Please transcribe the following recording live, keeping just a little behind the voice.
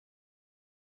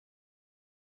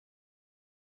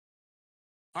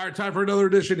All right, time for another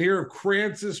edition here of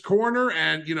Krantz's Corner.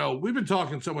 And, we've been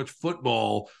talking so much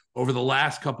football over the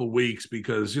last couple of weeks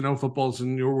because, football's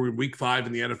we're in week 5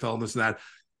 in the NFL and this and that.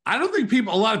 I don't think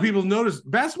a lot of people notice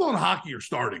basketball and hockey are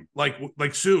starting like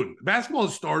soon. Basketball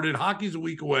has started. Hockey's a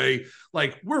week away.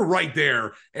 Like we're right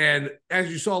there. And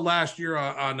as you saw last year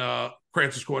on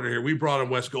Krantz's Corner here, we brought in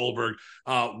Wes Goldberg.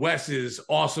 Wes is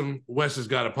awesome. Wes has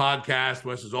got a podcast.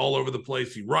 Wes is all over the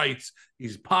place. He writes.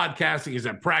 He's podcasting. He's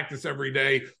at practice every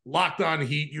day. Locked On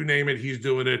Heat, you name it, he's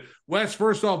doing it. Wes,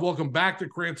 first off, welcome back to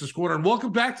Krantz's Corner and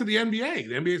welcome back to the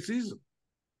NBA season.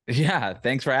 Yeah,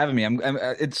 thanks for having me.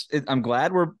 I'm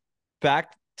glad we're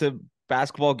back to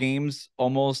basketball games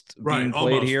almost being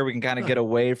played here. We can kind of get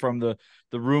away from the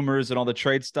rumors and all the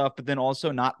trade stuff, but then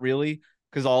also not really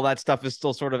because all that stuff is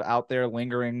still sort of out there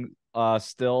lingering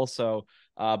still. So,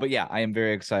 but yeah, I am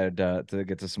very excited to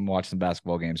get to watch some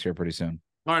basketball games here pretty soon.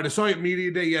 All right, I saw you at Media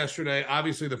Day yesterday.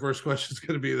 Obviously, the first question is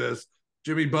going to be this.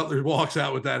 Jimmy Butler walks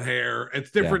out with that hair.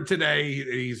 It's different today.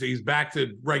 He's back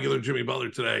to regular Jimmy Butler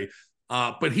today.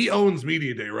 But he owns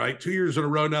Media Day, right? 2 years in a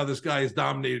row now, this guy has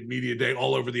dominated Media Day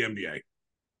all over the NBA.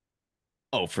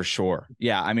 Oh, for sure.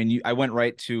 Yeah. I mean, I went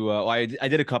right to, I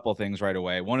did a couple of things right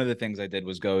away. One of the things I did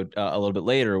was go a little bit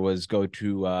later was go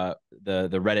to the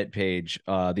Reddit page,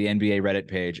 the NBA Reddit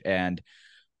page. And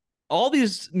all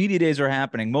these media days are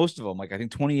happening. Most of them, like I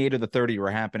think 28 of the 30 were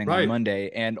happening on Monday.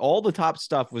 And all the top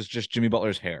stuff was just Jimmy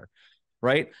Butler's hair.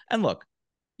 Right. And look,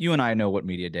 you and I know what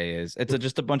media day is. It's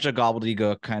just a bunch of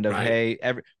gobbledygook kind of, hey,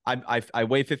 I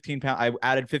weigh 15 pounds. I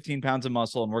added 15 pounds of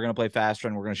muscle and we're going to play faster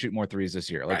and we're going to shoot more threes this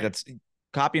year. Like that's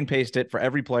copy and paste it for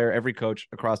every player, every coach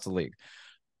across the league.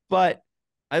 But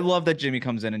I love that Jimmy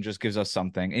comes in and just gives us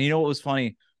something. And you know what was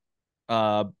funny?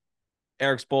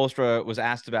 Eric Spoelstra was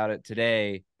asked about it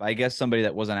today by, I guess, somebody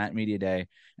that wasn't at Media Day.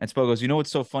 And Spo goes,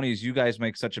 what's so funny is you guys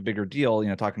make such a bigger deal,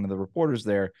 talking to the reporters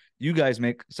there, you guys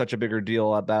make such a bigger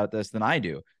deal about this than I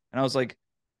do. And I was like,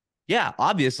 yeah,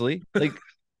 obviously, like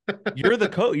you're the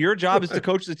coach. Your job is to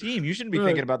coach the team. You shouldn't be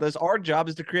thinking about this. Our job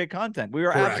is to create content. We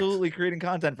are absolutely creating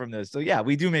content from this. So yeah,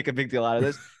 we do make a big deal out of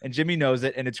this and Jimmy knows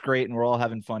it and it's great. And we're all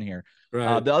having fun here.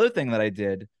 The other thing that I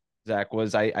did, Zach,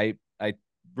 was I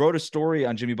wrote a story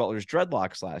on Jimmy Butler's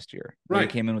dreadlocks last year. When he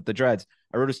came in with the dreads.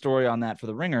 I wrote a story on that for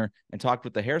the Ringer and talked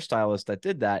with the hairstylist that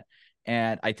did that.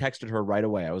 And I texted her right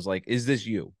away. I was like, is this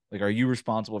you? Like, are you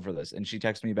responsible for this? And she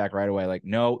texted me back right away. Like,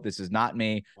 no, this is not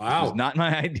me. Wow. This was not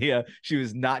my idea. She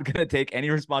was not going to take any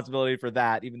responsibility for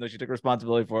that, even though she took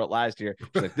responsibility for it last year.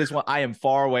 She's like, this one, I am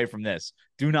far away from this.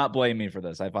 Do not blame me for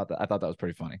this. I thought that was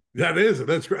pretty funny. That is.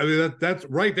 That's great. I mean, that's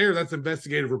right there. That's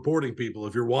investigative reporting, people.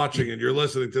 If you're watching and you're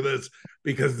listening to this,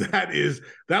 because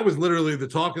that was literally the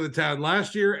talk of the town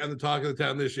last year and the talk of the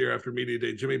town this year after Media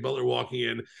Day. Jimmy Butler walking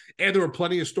in, and there were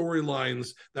plenty of storylines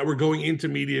that were going into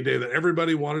Media Day that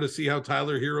everybody wanted to see how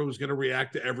Tyler Herro was going to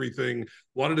react to everything.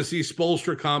 Wanted to see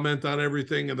Spoelstra comment on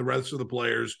everything and the rest of the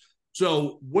players.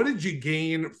 So, what did you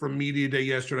gain from Media Day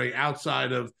yesterday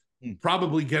outside of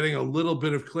probably getting a little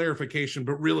bit of clarification,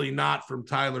 but really not from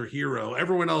Tyler Herro?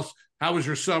 Everyone else, how was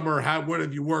your summer? What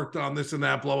have you worked on? This and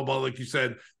that, blah, blah, blah. Like you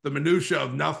said, the minutia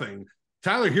of nothing.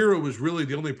 Tyler Herro was really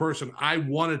the only person I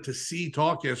wanted to see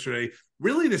talk yesterday,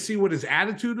 really to see what his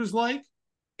attitude was like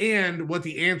and what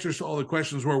the answers to all the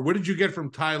questions were. What did you get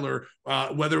from Tyler,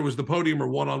 whether it was the podium or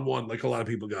one-on-one, like a lot of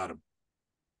people got him?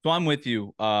 So I'm with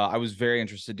you. I was very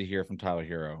interested to hear from Tyler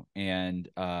Herro. And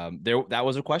that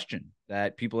was a question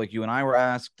that people like you and I were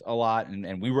asked a lot,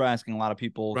 and we were asking a lot of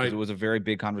people because it was a very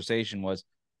big conversation, was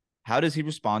how does he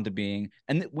respond to being,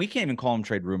 and we can't even call them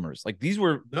trade rumors. Like these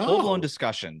were full-blown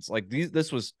discussions. Like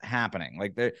this was happening.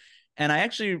 And I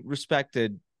actually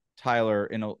respected Tyler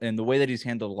in the way that he's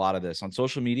handled a lot of this on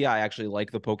social media. I actually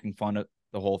like the poking fun at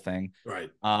the whole thing.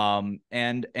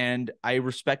 And I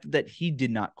respected that he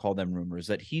did not call them rumors,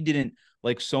 that he didn't,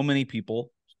 like so many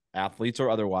people, athletes or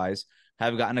otherwise,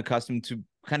 have gotten accustomed to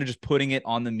kind of just putting it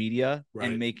on the media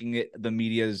and making it the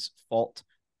media's fault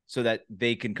so that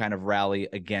they can kind of rally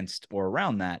against or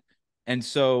around that. And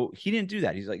so he didn't do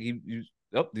that. He's like,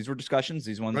 these were discussions.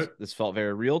 These ones, this felt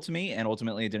very real to me. And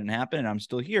ultimately it didn't happen. And I'm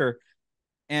still here.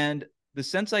 And the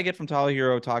sense I get from Tyler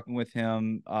Herro talking with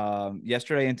him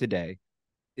yesterday and today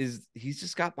is he's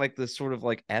just got like this sort of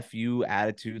like FU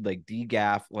attitude, like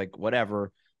DGAF, like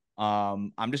whatever.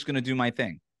 I'm just going to do my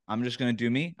thing. I'm just going to do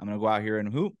me. I'm going to go out here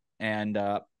and hoop. And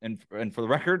for the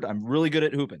record, I'm really good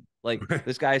at hooping. Like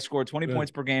this guy scored 20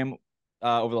 points per game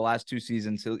over the last 2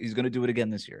 seasons. So he's going to do it again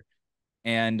this year.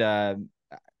 And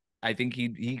I think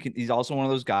he's also one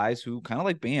of those guys who kind of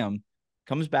like Bam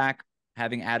comes back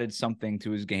having added something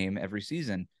to his game every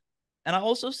season. And I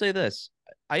also say this,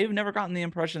 I have never gotten the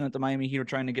impression that the Miami Heat are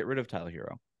trying to get rid of Tyler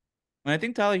Herro. And I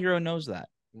think Tyler Herro knows that.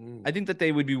 I think that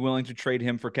they would be willing to trade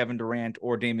him for Kevin Durant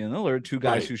or Damian Lillard, two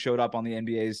guys who showed up on the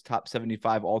NBA's top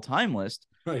 75 all-time list.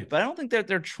 Right. But I don't think that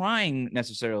they're trying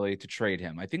necessarily to trade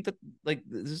him. I think that, like,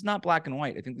 this is not black and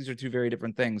white. I think these are two very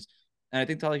different things. And I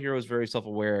think Tyler Herro is very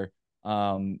self-aware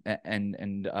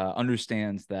and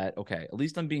understands that, okay, at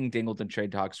least I'm being dangled in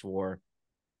trade talks for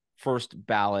first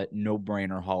ballot,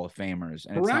 no-brainer Hall of Famers.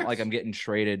 And It's not like I'm getting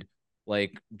traded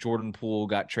like Jordan Poole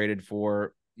got traded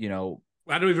for, you know,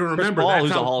 I don't even remember. Chris Paul,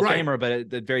 who's a Hall of Famer, but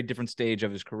at a very different stage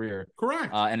of his career.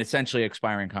 Correct. And essentially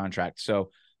expiring contract. So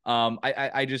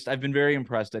I've been very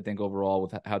impressed, I think, overall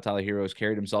with how Tyler Herro has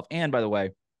carried himself. And by the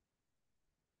way,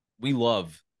 we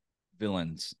love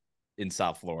villains in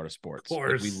South Florida sports. Of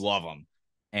course. Like, we love them.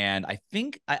 And I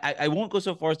think I won't go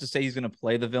so far as to say he's going to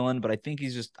play the villain, but I think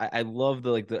he's just, I love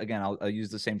again, I'll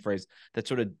use the same phrase, that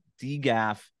sort of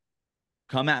degaff,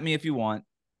 come at me if you want.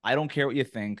 I don't care what you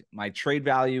think. My trade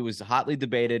value is hotly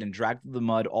debated and dragged through the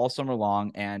mud all summer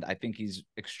long, and I think he's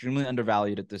extremely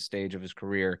undervalued at this stage of his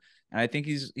career. And I think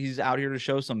he's out here to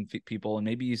show some people, and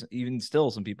maybe he's even still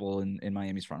some people in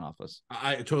Miami's front office.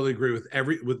 I totally agree with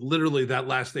literally that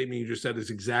last statement you just said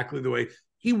is exactly the way.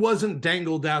 He wasn't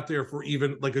dangled out there for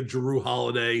even like a Jrue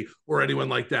Holiday or anyone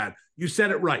like that. You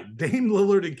said it right. Dame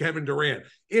Lillard and Kevin Durant.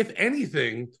 If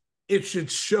anything, it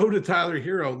should show to Tyler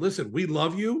Herro, listen, we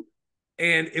love you.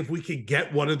 And if we could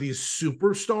get one of these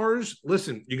superstars,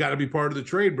 listen, you got to be part of the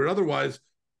trade. But otherwise,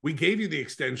 we gave you the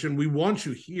extension. We want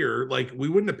you here. Like, we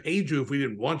wouldn't have paid you if we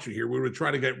didn't want you here. We would try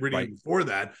to get rid of you before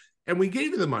that. And we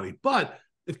gave you the money. But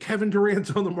if Kevin Durant's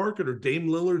on the market or Dame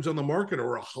Lillard's on the market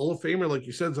or a Hall of Famer, like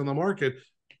you said, is on the market,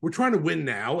 we're trying to win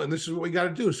now. And this is what we got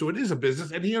to do. So it is a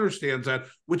business. And he understands that,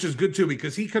 which is good too,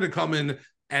 because he could have come in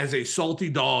as a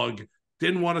salty dog,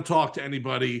 didn't want to talk to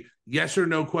anybody, yes or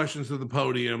no questions to the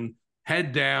podium,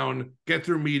 head down, get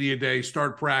through media day,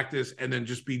 start practice, and then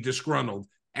just be disgruntled.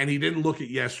 And he didn't look it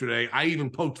yesterday. I even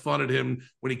poked fun at him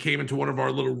when he came into one of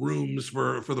our little rooms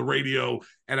for the radio,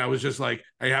 and I was just like,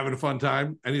 "Are you having a fun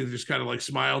time?" And he just kind of like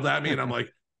smiled at me, and I'm like,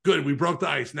 "Good, we broke the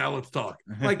ice. Now let's talk."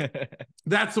 Like,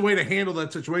 that's the way to handle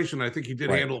that situation. I think he did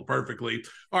handle it perfectly.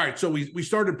 All right, so we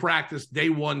started practice day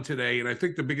one today, and I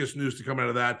think the biggest news to come out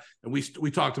of that, and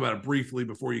we talked about it briefly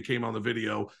before you came on the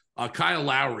video, Kyle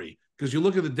Lowry. Because you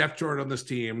look at the depth chart on this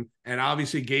team, and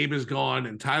obviously Gabe is gone,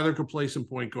 and Tyler could play some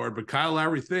point guard, but Kyle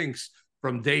Lowry thinks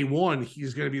from day one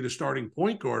he's going to be the starting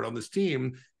point guard on this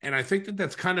team, and I think that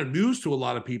that's kind of news to a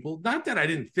lot of people. Not that I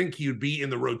didn't think he would be in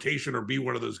the rotation or be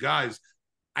one of those guys.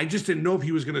 I just didn't know if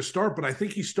he was going to start, but I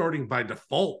think he's starting by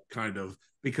default, kind of,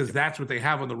 because that's what they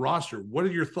have on the roster. What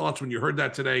are your thoughts when you heard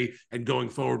that today and going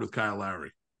forward with Kyle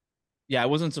Lowry? Yeah, I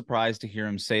wasn't surprised to hear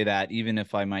him say that, even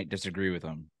if I might disagree with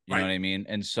him. You know what I mean?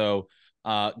 And so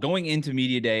going into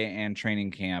media day and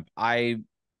training camp, I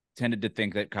tended to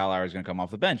think that Kyle Lowry is going to come off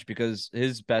the bench because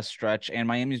his best stretch and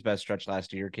Miami's best stretch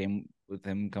last year came with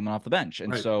him coming off the bench.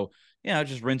 And so,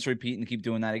 just rinse, repeat, and keep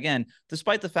doing that again.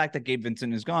 Despite the fact that Gabe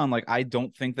Vincent is gone, like, I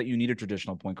don't think that you need a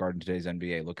traditional point guard in today's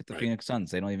NBA. Look at the Phoenix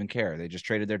Suns. They don't even care. They just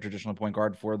traded their traditional point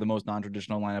guard for the most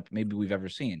non-traditional lineup maybe we've ever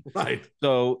seen.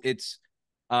 So it's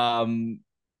but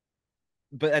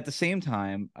at the same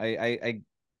time, I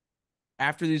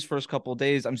after these first couple of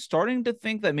days, I'm starting to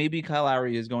think that maybe Kyle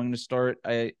Lowry is going to start.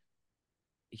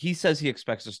 He says he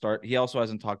expects to start. He also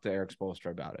hasn't talked to Eric Spoelstra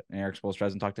about it, and Eric Spoelstra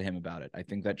hasn't talked to him about it. I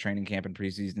think that training camp and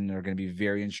preseason are going to be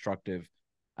very instructive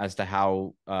as to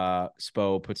how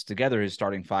Spo puts together his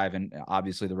starting five and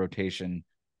obviously the rotation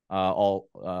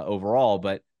overall.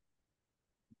 But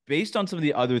based on some of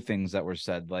the other things that were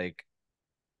said, like,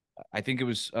 I think it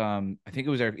was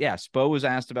Eric. Yeah, Spo was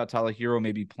asked about Tyler Herro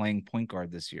maybe playing point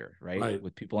guard this year, right?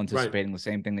 With people anticipating the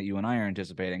same thing that you and I are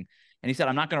anticipating. And he said,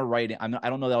 "I'm not going to write it. I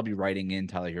don't know that I'll be writing in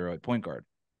Tyler Herro at point guard."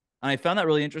 And I found that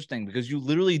really interesting because you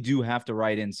literally do have to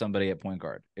write in somebody at point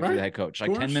guard if you're the head coach.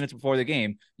 Like 10 minutes before the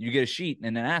game, you get a sheet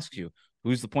and it asks you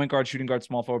who's the point guard, shooting guard,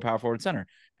 small forward, power forward, center,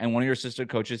 and one of your assistant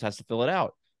coaches has to fill it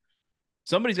out.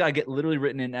 Somebody's got to get literally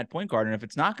written in at point guard. And if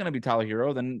it's not going to be Tyler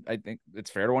Herro, then I think it's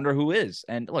fair to wonder who is.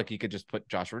 And look, he could just put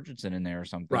Josh Richardson in there or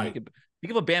something. He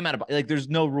could put Bam like, there's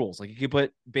no rules. Like, you could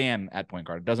put Bam at point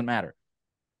guard. It doesn't matter.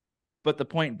 But the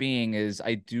point being is,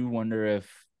 I do wonder if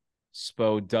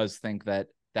Spo does think that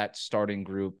that starting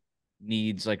group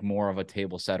needs like more of a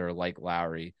table setter like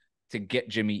Lowry to get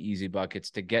Jimmy easy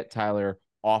buckets, to get Tyler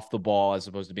off the ball as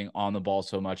opposed to being on the ball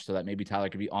so much, so that maybe Tyler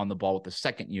could be on the ball with the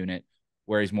second unit,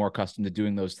 where he's more accustomed to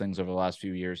doing those things over the last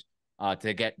few years,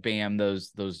 to get Bam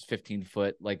those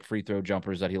 15-foot like free throw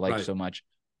jumpers that he likes so much.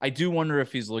 I do wonder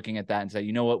if he's looking at that and say,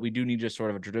 you know what, we do need just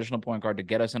sort of a traditional point guard to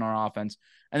get us in our offense.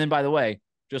 And then, by the way,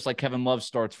 just like Kevin Love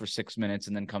starts for 6 minutes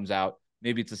and then comes out.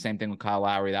 Maybe it's the same thing with Kyle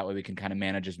Lowry. That way we can kind of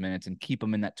manage his minutes and keep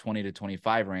him in that 20 to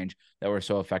 25 range that were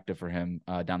so effective for him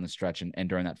down the stretch and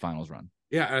during that finals run.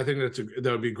 Yeah, I think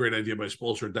that would be a great idea by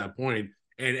Spoelstra at that point.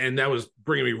 And that was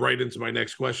bringing me right into my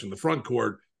next question. The front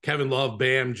court, Kevin Love,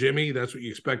 Bam, Jimmy, that's what you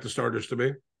expect the starters to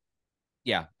be?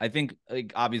 Yeah, I think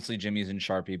like obviously Jimmy's in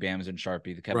Sharpie, Bam's in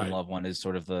Sharpie. The Kevin Love one is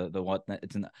sort of the what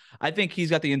it's in. I think he's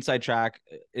got the inside track.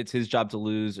 It's his job to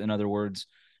lose. In other words,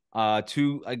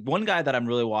 one guy that I'm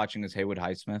really watching is Haywood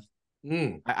Highsmith.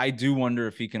 I do wonder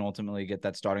if he can ultimately get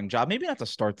that starting job. Maybe not to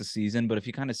start the season, but if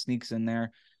he kind of sneaks in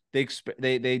there, they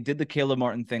did the Caleb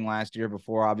Martin thing last year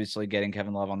before obviously getting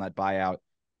Kevin Love on that buyout.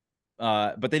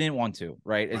 But they didn't want to,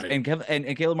 right? And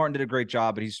Caleb Martin did a great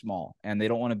job, but he's small, and they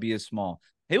don't want to be as small.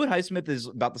 Haywood Highsmith is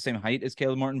about the same height as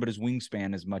Caleb Martin, but his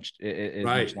wingspan is much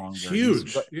longer. It's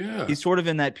huge. He's sort of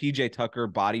in that PJ Tucker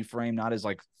body frame, not as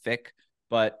like thick,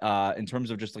 but in terms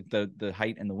of just like the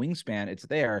height and the wingspan, it's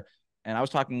there. And I was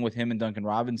talking with him and Duncan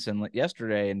Robinson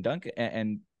yesterday,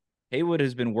 and Haywood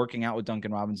has been working out with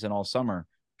Duncan Robinson all summer,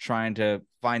 trying to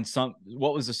find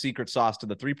what was the secret sauce to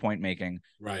the 3-point making.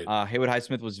 Right. Haywood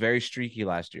Highsmith was very streaky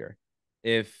last year.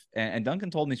 And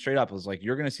Duncan told me straight up, was like,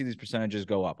 you're going to see these percentages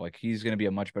go up. Like he's going to be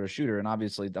a much better shooter. And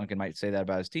obviously Duncan might say that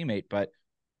about his teammate, but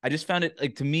I just found it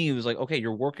like, to me, it was like, okay,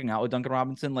 you're working out with Duncan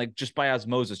Robinson. Like just by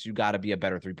osmosis, you got to be a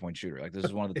better 3-point shooter. Like this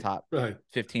is one of the top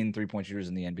 15 3-point shooters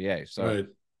in the NBA. So,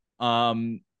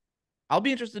 I'll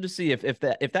be interested to see if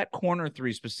that corner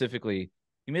three specifically,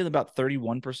 he made about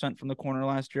 31% from the corner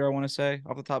last year, I want to say,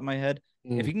 off the top of my head.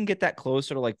 If he can get that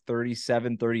closer to like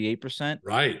 37,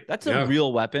 38%, that's a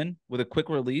real weapon with a quick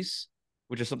release,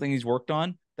 which is something he's worked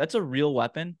on. That's a real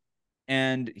weapon.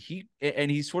 And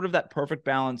he's sort of that perfect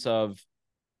balance of,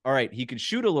 all right, he could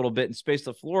shoot a little bit and space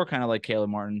the floor kind of like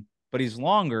Caleb Martin, but he's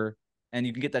longer, and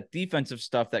you can get that defensive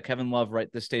stuff that Kevin Love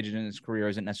right this stage in his career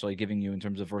isn't necessarily giving you in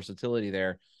terms of versatility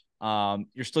there.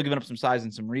 You're still giving up some size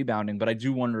and some rebounding, but I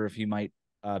do wonder if he might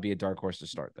be a dark horse to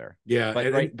start there. Yeah.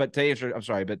 But to answer your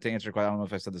question, I don't know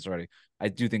if I said this already. I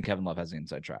do think Kevin Love has the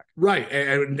inside track. Right.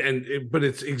 But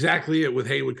it's exactly it with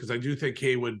Haywood, because I do think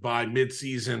Haywood by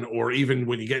midseason, or even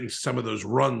when you get into some of those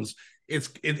runs,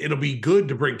 it'll be good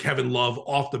to bring Kevin Love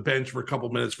off the bench for a couple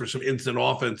minutes for some instant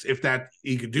offense, if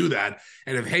he could do that.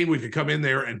 And if Haywood could come in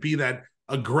there and be that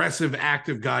aggressive,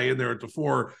 active guy in there at the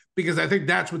 4, because I think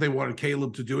that's what they wanted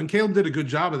Caleb to do. And Caleb did a good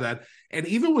job of that. And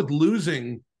even with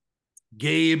losing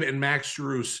Gabe and Max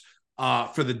Strus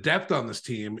for the depth on this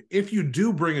team, if you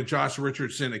do bring a Josh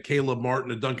Richardson, a Caleb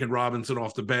Martin, a Duncan Robinson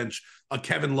off the bench, a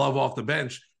Kevin Love off the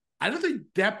bench, I don't think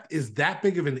depth is that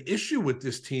big of an issue with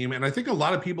this team. And I think a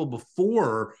lot of people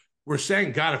before were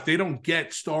saying, God, if they don't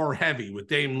get star heavy with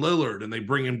Dame Lillard and they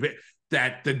bring in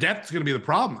that, the depth is going to be the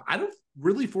problem. I don't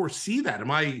really foresee that. Am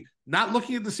I not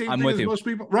looking at the same thing as most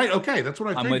people? Right. Okay. That's what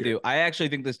I think. I'm with you. I actually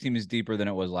think this team is deeper than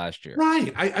it was last year.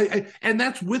 Right. I and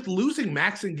that's with losing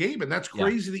Max and Gabe. And that's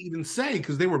crazy to even say,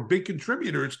 because they were big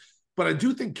contributors. But I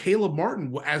do think Caleb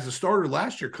Martin, as a starter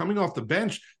last year, coming off the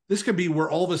bench, this could be where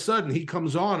all of a sudden he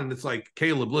comes on and it's like,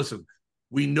 Caleb, listen,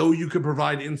 we know you can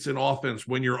provide instant offense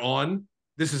when you're on.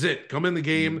 This is it. Come in the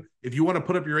game. If you want to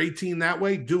put up your 18 that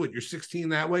way, do it. Your 16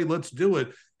 that way, let's do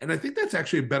it. And I think that's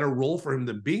actually a better role for him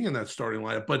than being in that starting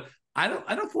lineup. But I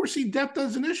don't foresee depth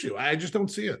as an issue. I just don't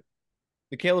see it.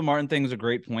 The Caleb Martin thing is a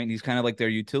great point. He's kind of like their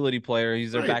utility player.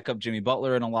 He's their backup Jimmy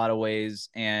Butler in a lot of ways.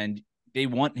 And they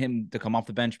want him to come off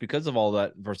the bench because of all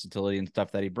that versatility and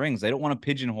stuff that he brings. They don't want to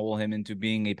pigeonhole him into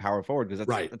being a power forward, because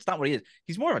that's not what he is.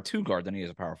 He's more of a 2 guard than he is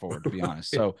a power forward, to be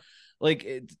honest. So like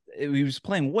he was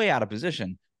playing way out of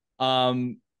position.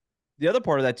 The other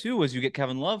part of that too was you get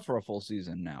Kevin Love for a full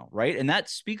season now, right? And that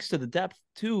speaks to the depth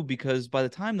too, because by the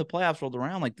time the playoffs rolled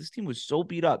around, like this team was so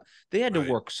beat up. They had to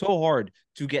work so hard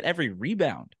to get every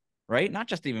rebound, right? Not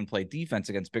just even play defense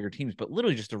against bigger teams, but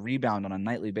literally just to rebound on a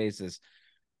nightly basis.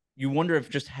 You wonder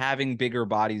if just having bigger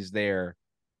bodies there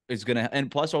is going to, and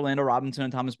plus Orlando Robinson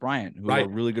and Thomas Bryant, who are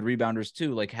really good rebounders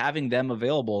too, like having them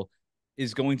available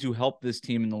is going to help this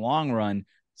team in the long run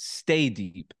stay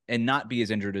deep and not be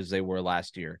as injured as they were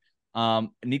last year.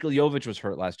 Nikola Jovic was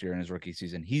hurt last year in his rookie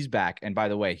season. He's back. And by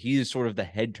the way, he is sort of the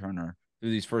head turner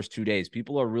through these first 2 days.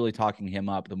 People are really talking him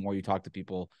up the more you talk to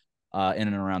people in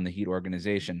and around the Heat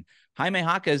organization. Jaime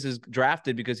Jaquez is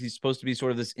drafted because he's supposed to be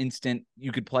sort of this instant,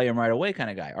 you could play him right away kind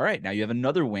of guy. All right, now you have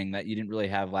another wing that you didn't really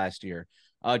have last year.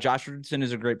 Josh Richardson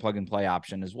is a great plug and play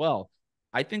option as well.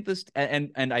 I think this,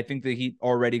 and I think the Heat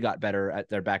already got better at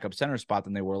their backup center spot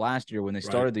than they were last year when they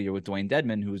started the year with Dwayne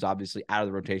Dedmon, who was obviously out of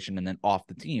the rotation and then off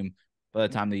the team by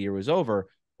the time the year was over.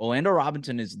 Orlando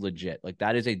Robinson is legit. Like,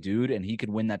 that is a dude, and he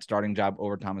could win that starting job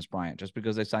over Thomas Bryant. Just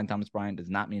because they signed Thomas Bryant does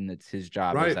not mean that's his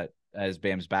job as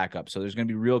Bam's backup. So there's going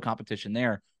to be real competition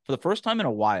there for the first time in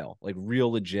a while, like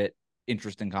real legit,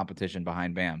 interesting competition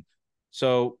behind Bam.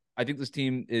 So I think this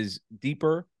team is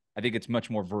deeper. I think it's much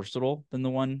more versatile than the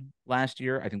one last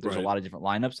year. I think there's a lot of different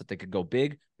lineups that they could go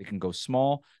big. They can go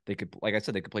small. They could, like I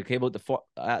said, they could play Caleb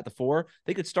at the 4.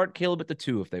 They could start Caleb at the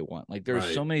 2 if they want. Like,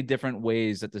 there's so many different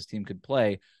ways that this team could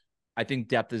play. I think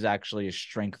depth is actually a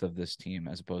strength of this team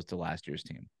as opposed to last year's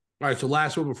team. All right, so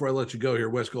last one before I let you go here,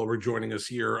 Wes Goldberg joining us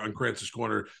here on Krantz's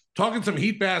Corner, talking some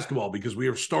Heat basketball because we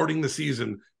are starting the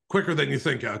season quicker than you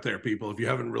think out there, people, if you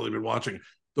haven't really been watching.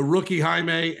 The rookie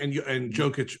Jaime and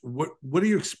Jokic, what are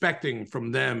you expecting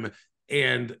from them?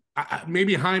 And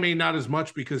maybe Jaime not as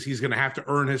much because he's going to have to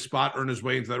earn his spot, earn his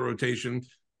way into that rotation.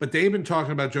 But they've been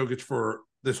talking about Jokic for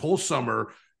this whole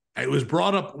summer. It was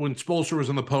brought up when Spoelstra was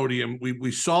on the podium.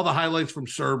 We saw the highlights from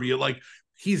Serbia. Like,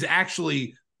 he's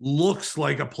actually looks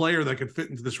like a player that could fit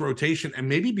into this rotation and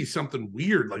maybe be something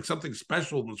weird, like something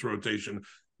special in this rotation.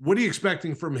 What are you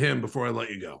expecting from him before I let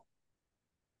you go?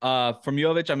 From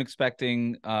Jovic, I'm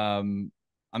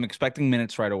expecting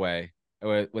minutes right away.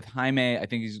 With Jaime, I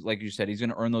think he's, like you said, he's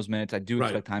going to earn those minutes. I do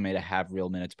expect Jaime to have real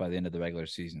minutes by the end of the regular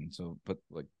season. So, but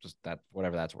like, just that,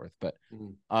 whatever that's worth. But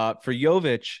for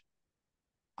Jovic,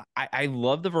 I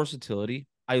love the versatility.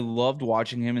 I loved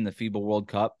watching him in the FIBA World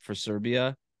Cup for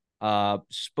Serbia.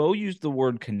 Spo used the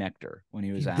word connector when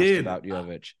he was asked about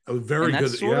Jovic. Very good.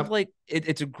 That's sort of like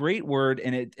it's a great word,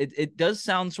 and it does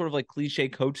sound sort of like cliche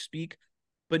coach speak.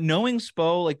 But knowing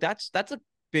Spo, like that's a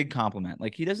big compliment.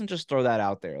 Like, he doesn't just throw that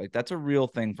out there. Like, that's a real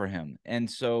thing for him. And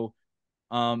so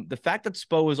the fact that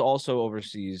Spo is also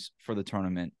overseas for the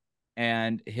tournament,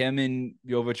 and him and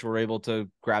Jovic were able to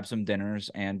grab some dinners,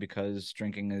 and because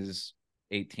drinking is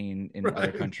 18 in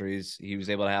other countries, he was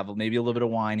able to have maybe a little bit of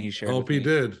wine. He shared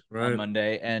on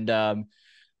Monday, and a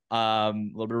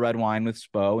little bit of red wine with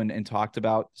Spo, and talked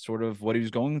about sort of what he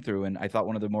was going through. And I thought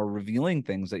one of the more revealing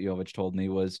things that Jovic told me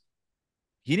was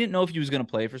he didn't know if he was going to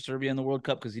play for Serbia in the World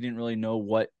Cup because he didn't really know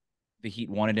what the Heat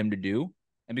wanted him to do.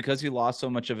 And because he lost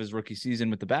so much of his rookie season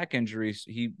with the back injuries,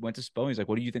 he went to Spo. He's like,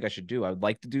 what do you think I should do? I would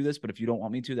like to do this, but if you don't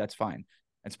want me to, that's fine.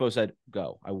 And Spo said,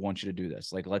 go. I want you to do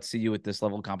this. Like, let's see you at this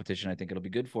level of competition. I think it'll be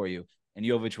good for you. And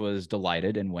Jovic was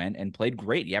delighted and went and played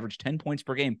great. He averaged 10 points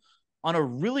per game on a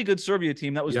really good Serbia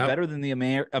team that was better than the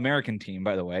American team,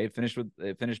 by the way. It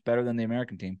finished better than the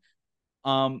American team.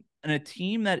 And a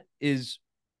team that is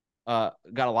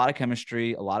got a lot of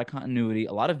chemistry, a lot of continuity,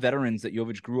 a lot of veterans that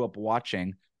Jovic grew up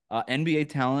watching, NBA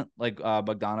talent like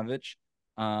Bogdanovic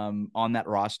on that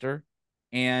roster.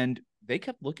 And they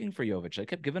kept looking for Jovic. They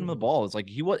kept giving him the ball. It's like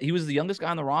he was the youngest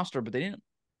guy on the roster, but they didn't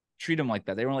treat him like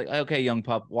that. They were like, okay, young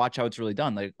pup, watch how it's really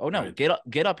done. Like, oh no,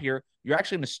 get up here. You're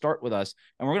actually going to start with us,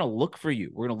 and we're going to look for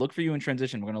you. We're going to look for you in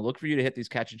transition. We're going to look for you to hit these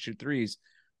catch and shoot threes.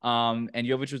 And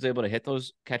Jovic was able to hit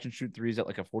those catch and shoot threes at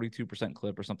like a 42%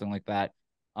 clip or something like that.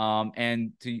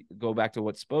 And to go back to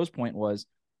what Spo's point was,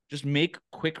 just make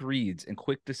quick reads and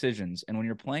quick decisions. And when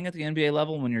you're playing at the NBA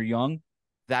level, when you're young,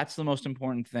 that's the most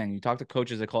important thing. You talk to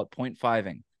coaches, they call it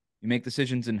 0.5ing. You make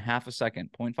decisions in half a second,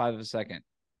 0.5 of a second.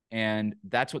 And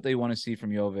that's what they want to see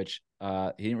from Jovic.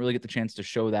 He didn't really get the chance to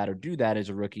show that or do that as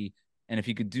a rookie. And if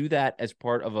he could do that as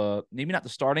part of a, maybe not the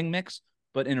starting mix,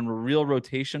 but in a real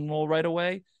rotation role right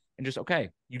away, and just, okay,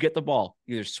 you get the ball,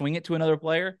 either swing it to another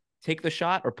player, take the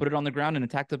shot, or put it on the ground and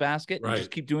attack the basket. And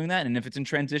just keep doing that. And if it's in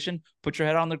transition, put your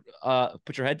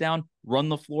head down, run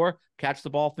the floor, catch the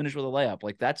ball, finish with a layup.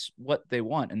 Like, that's what they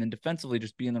want. And then defensively,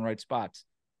 just be in the right spots.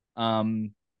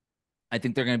 I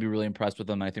think they're going to be really impressed with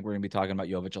them. I think we're going to be talking about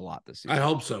Jovic a lot this season. I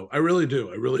hope so. I really do.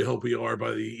 I really hope we are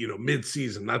by the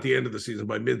mid-season, not the end of the season,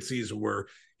 by mid-season, where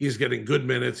he's getting good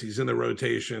minutes, he's in the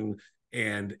rotation,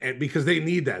 and because they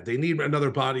need that. They need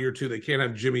another body or two. They can't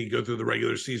have Jimmy go through the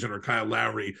regular season or Kyle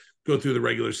Lowry go through the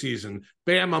regular season.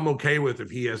 Bam, I'm okay with if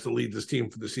he has to lead this team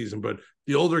for the season. But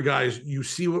the older guys, you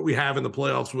see what we have in the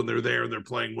playoffs when they're there and they're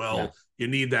playing well. Yeah. You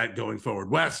need that going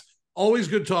forward. Wes, always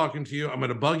good talking to you. I'm going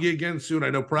to bug you again soon. I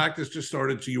know practice just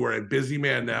started, so you are a busy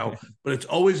man now, but it's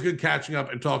always good catching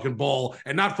up and talking ball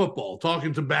and not football,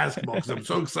 talking to basketball, because I'm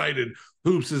so excited.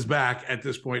 Hoops is back at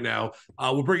this point now.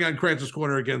 We'll bring on Krantz's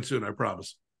Corner again soon, I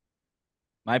promise.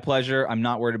 My pleasure. I'm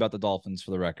not worried about the Dolphins,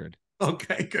 for the record.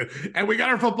 Okay, good. And we got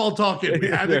our football talking. We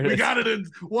got it in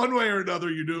one way or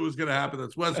another. You knew it was going to happen.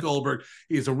 That's Wes Goldberg.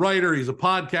 He's a writer. He's a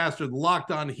podcaster. The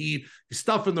Locked On Heat. He's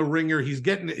stuffing the ringer. He's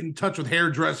getting in touch with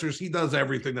hairdressers. He does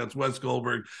everything. That's Wes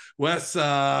Goldberg. Wes,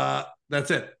 that's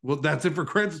it. Well, that's it for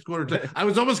Krantz's Corner. I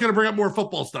was almost going to bring up more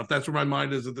football stuff. That's where my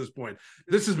mind is at this point.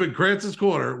 This has been Krantz's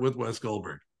Corner with Wes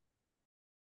Goldberg.